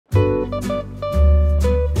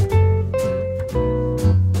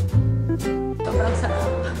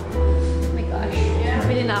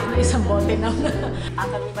bote na.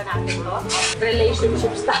 Akalmi ba natin to?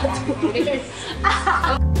 Relationship status.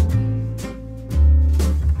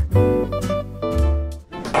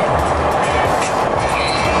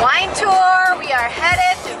 Wine tour! We are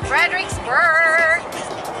headed to Fredericksburg!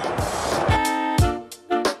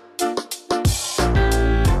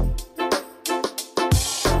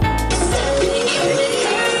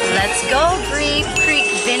 Let's go, Creek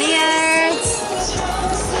Vineyards!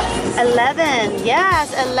 11, yes,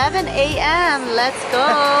 11 a.m. Let's go!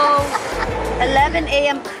 11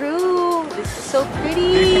 a.m. crew! This is so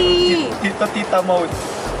pretty! Tita mode!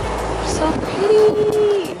 So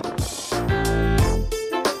pretty!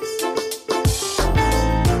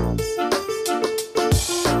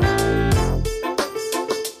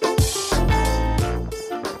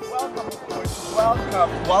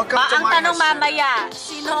 Welcome to ang my tanong mamaya,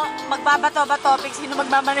 sino magbabato ba topic, sino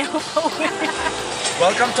magmamaneho pa uwi?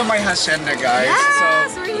 Welcome to my hacienda, guys.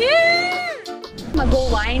 Yes, we're here!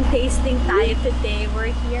 Mag-wine tasting tayo today.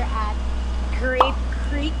 We're here at Grape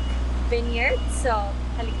Creek Vineyard. So,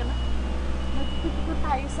 halika na. Magpupunta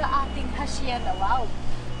tayo sa ating hacienda. Wow!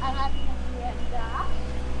 Ang ating hacienda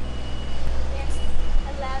is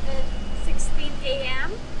 11:16 a.m.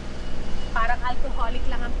 Parang alcoholic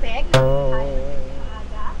lang ang peg. Tayo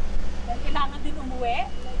maaga. Dahil kailangan din umuwi.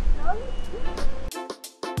 Let's go!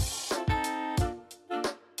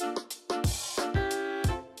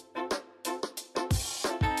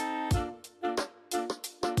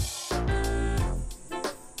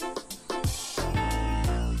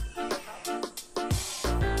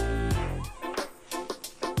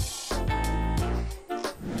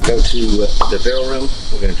 Go to the barrel room.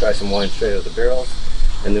 We're going to try some wine straight out of the barrels,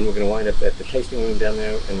 and then we're going to wind up at the tasting room down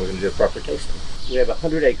there, and we're going to do a proper tasting. We have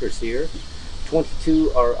 100 acres here.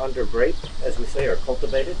 22 are under grape, as we say, are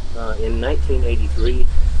cultivated. In 1983,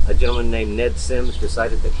 a gentleman named Ned Sims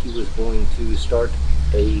decided that he was going to start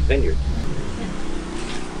a vineyard.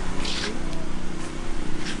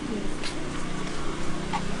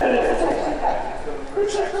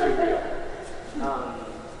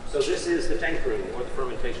 So this is the tank room, or the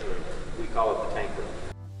fermentation room. We call it the tank room.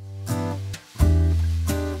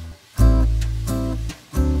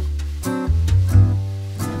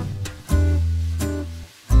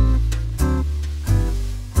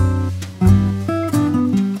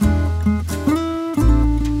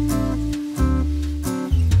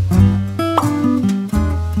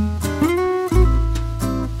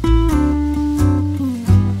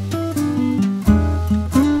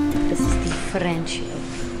 This is the French.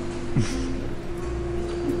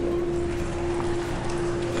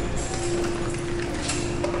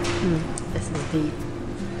 This is the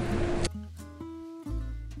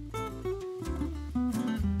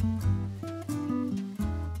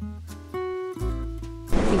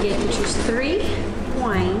you get to choose 3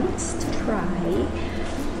 wines to try.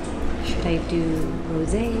 Should I do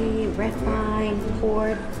rosé, red wine,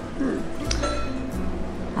 port?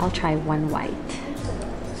 I'll try one white.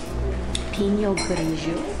 Pinot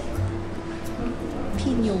Grigio.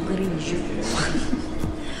 Pinot Grigio.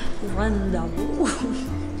 Rendezvous.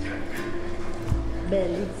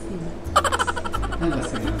 Bellissimo.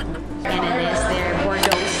 And it is their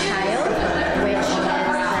Bordeaux style, which is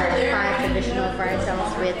their 5 traditional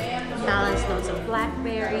varietals with balanced notes of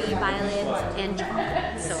blackberry, violet, and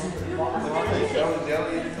chocolate. So,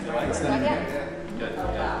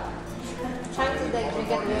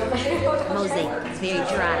 mosaic. It's very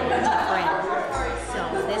dry and different. So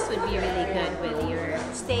this would be really good with your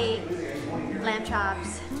steak, lamb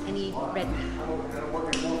chops, any red meat.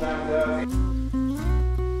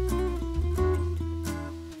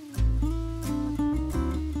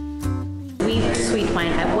 Sweet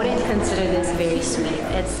wine. I wouldn't consider this very sweet.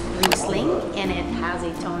 It's Riesling and it has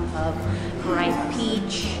a tone of ripe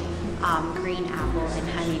peach, green apple, and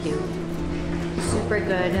honeydew. Super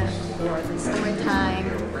good for the summertime,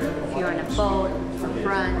 if you're on a boat, for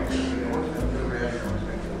brunch.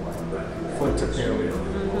 Food to pair with.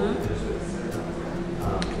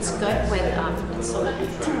 It's good with, it's so light.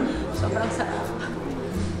 Sobrang sarap.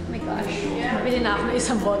 Oh my gosh. Mabili na ako ng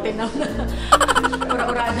isang bote na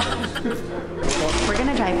ura-urada. We're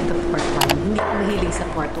gonna drive to the port wine. Hindi ako mahilig sa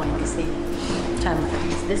port wine kasi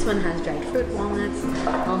this one has dried fruit, walnuts,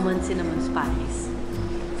 almond, cinnamon, spice.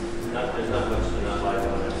 There's not much to not like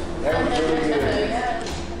on it.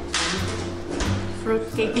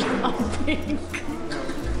 Fruitcake lang ang pink.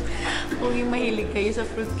 Kung yung mahilig kayo sa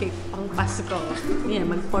fruitcake pang Pasko, yeah,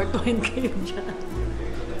 mag-port wine kayo dyan.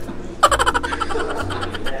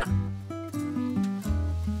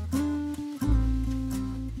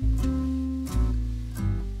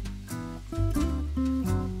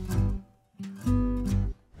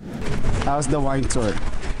 How's the wine tour?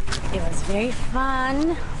 It was very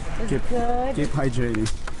fun. It was good. Keep hydrating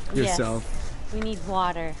yourself. Yes. We need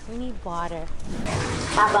water. We need water.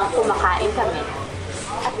 Habang kumakain kami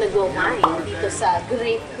at nag-wine dito sa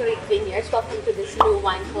Grape Creek Vineyards. Welcome to this new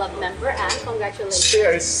wine club member, and congratulations.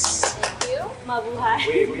 Cheers! Thank you.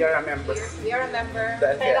 Mabuhay. We are a member. We are a member.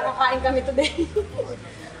 That's Kaya it. nakakain kami today.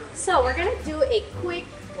 So we're gonna do a quick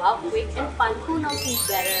and fun Who Knows Me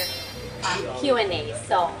Better Q&A.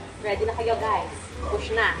 So, ready na kayo guys?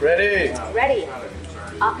 Push na. Ready? Ready?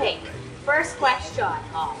 Okay. First question.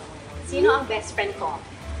 Oh, sino ang best friend ko?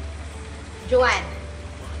 Jhon.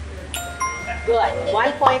 Good.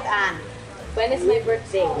 1 point, Ann. When is my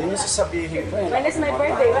birthday? Hindi niyo sasabihin ko. When is my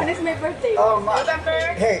birthday? When is my birthday? November.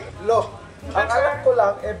 Hey, look. Ang alam ko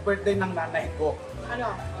lang, birthday ng nanay ko.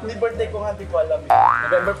 Ano? Hindi birthday ko nga, di ko alam.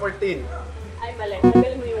 November 14. Ay, mali.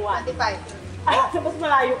 Tagal mo yung 1. 25. Ay, mas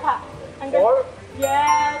malayo pa. Hanggang... 4?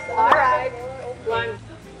 Yes! Alright. 1.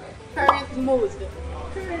 Current mood.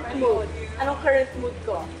 Current mood. Anong current mood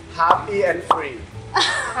ko? Happy and free.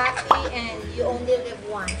 Happy and you only live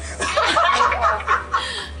once.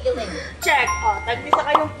 Feeling. Check. Oh, tagpisa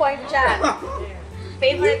kayong point dyan.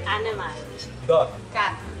 Favorite animal? Dog.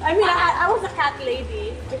 Cat. I mean, I was a cat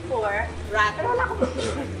lady before. Rat. Pero wala akong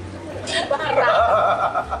baka rat.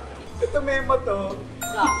 Ito memo to.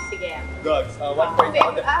 Dog, sige. Dogs. 1 point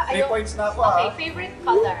ako. 3 points na ako Okay, favorite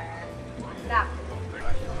color? Black.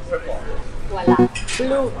 Purple. Wala.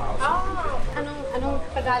 Blue. Oh. Anong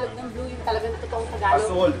Tagalog ng blue? Yung talagang totoong Tagalog?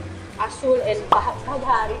 Azul. Azul and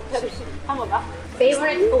baghari. Tama ba?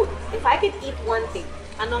 Favorite food? If I could eat one thing,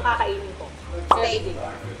 anong kakainin ko? Steak.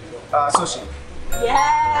 Sushi.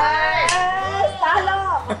 Yes!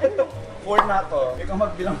 Talo! 4 na to. Ikaw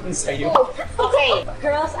magbilang ko sa'yo. Okay.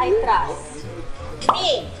 Girls I trust.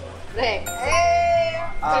 Me. Rex.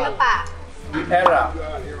 Sino pa? Era.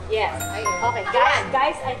 Yes. Okay.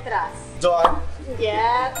 Guys I trust. Jhon.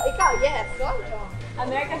 Yes. Ikaw, yes.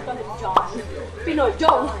 American ko na Jhon. Pinoy,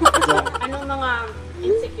 Jhon. Anong mga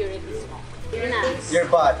insecurities mo? Yun na. Your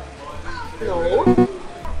butt. No.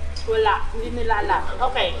 Wala. Hindi nila alam.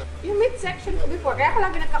 Okay. Yung midsection ko before, kaya ko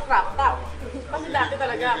lagi nagka-crop top. Kasi dati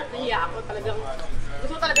talaga, nahiya ako talagang,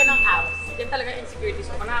 gusto ko talaga ng abs. Yan talaga insecurities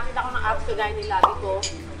ko. Kung nakakita ko ng abs, kagaya ni labi ko,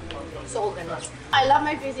 gusto ko ganun. I love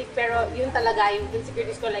my physique, pero yun talaga yung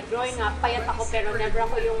insecurities ko. Like growing up, payat ako, pero never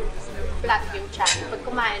ako yung flat yung chan. Pag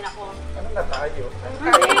kumain ako, Ano na tayo?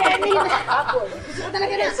 hindi, gusto ko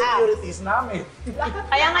talaga ng abs. Insecurities namin.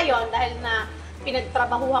 Kaya ngayon, dahil na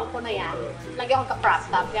pinagtrabahuhan ko na yan, lagi akong ka-crop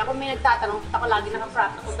top. Kaya kung may nagtatanong, ako lagi naka-crop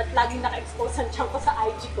top, ba't lagi naka-expose ang tiyan ko sa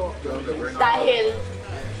IG ko? Dahil,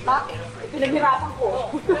 bakit? Pinaghirapan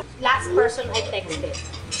ko. Last person I texted.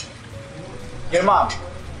 Your mom.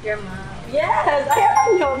 Your mom. Yes!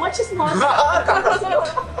 I know, much smaller. Ay,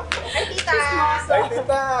 tita. Ay,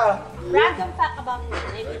 tita. Random fact about me,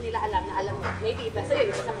 na hindi nila alam na alam mo. Maybe iba sa'yo,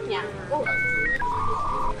 iba sa kanya. Go!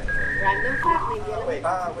 Random fact, na hindi alam.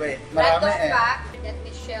 Wait. Marami Random eh. fact that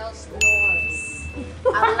Michelle snores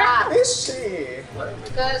a lot. Is she?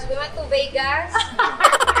 Because we went to Vegas.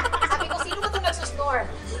 Sabi ko, sino ba ito nagsusnore?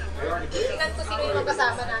 Tingnan ko sino yung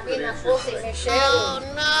kasama namin. Ako, si Michelle. Oh,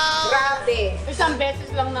 no! Grabe. Isang beses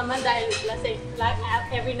lang naman dahil lasing. Like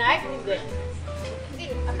every night, hindi. Hindi,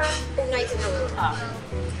 parang 2 nights in a row.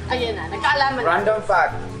 Ayan na, nagkaalaman na. Random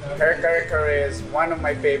fact. Her character is one of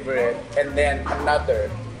my favorite, and then another.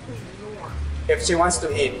 If she wants to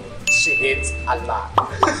eat, she eats a lot.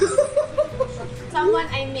 Someone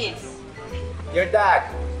I miss. Your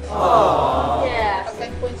dad. Yes.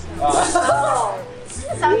 Pag 10 points na. Oh.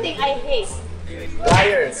 Something I hate.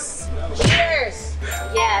 Liars. Cheers!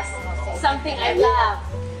 Yes. Something I love.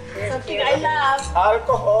 Something I love.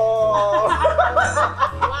 Alcohol.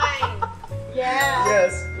 Wine. Yeah.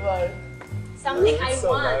 Yes. Right. Something I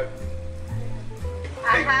So want. loud.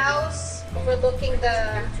 A house overlooking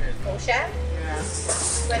the ocean.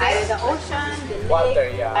 Either the ocean, the lake, Water,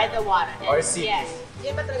 yeah. by the water. Or sea. Yes.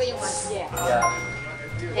 Yun ba talaga yung one? Yes.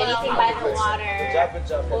 Yeah. Anything by the water. Good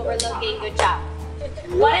job. Overlooking. Good job.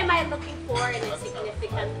 What am I looking for in a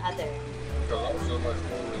significant other?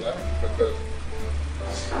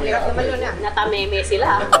 Hirap naman yun ah. Natameme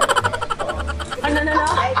sila. Ano na na?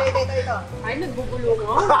 Ay, ito. Ay, nagbubulong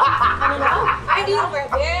mo? Ano na? Ay, hindi yung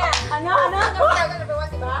pwede. Ano? Ano talaga number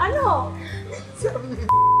 1, diba? Ano?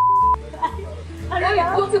 Ano Ay,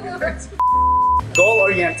 yan? go to the words.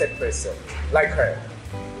 Goal-oriented person, like her.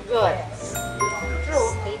 Good.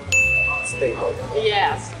 True. Stable.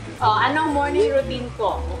 Yes. Oh, anong morning routine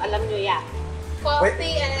ko? Kung alam nyo yan.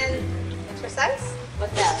 Coffee and exercise? What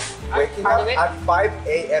else? Waking up at 5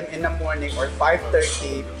 a.m. in the morning or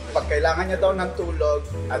 5:30 pag kailangan niya daw ng tulog,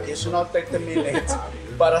 additional 30 minutes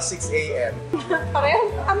para 6 a.m.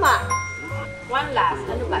 Parehong tama. One last,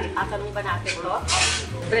 ano ba? Itatanong ba natin to?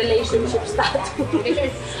 Relationship status.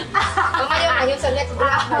 O ngayon sa next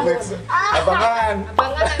vlog. Abangan!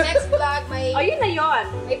 Abangan ang next vlog. Oh, yun na yun.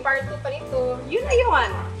 May part 2 pa nito. Yun na yun.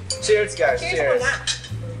 Cheers, guys. Cheers muna.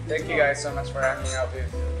 Thank you guys so much for hanging out with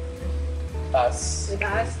us. With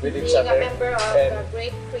us. With each Being a other. member of And- the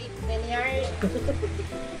Great Creek Vineyard.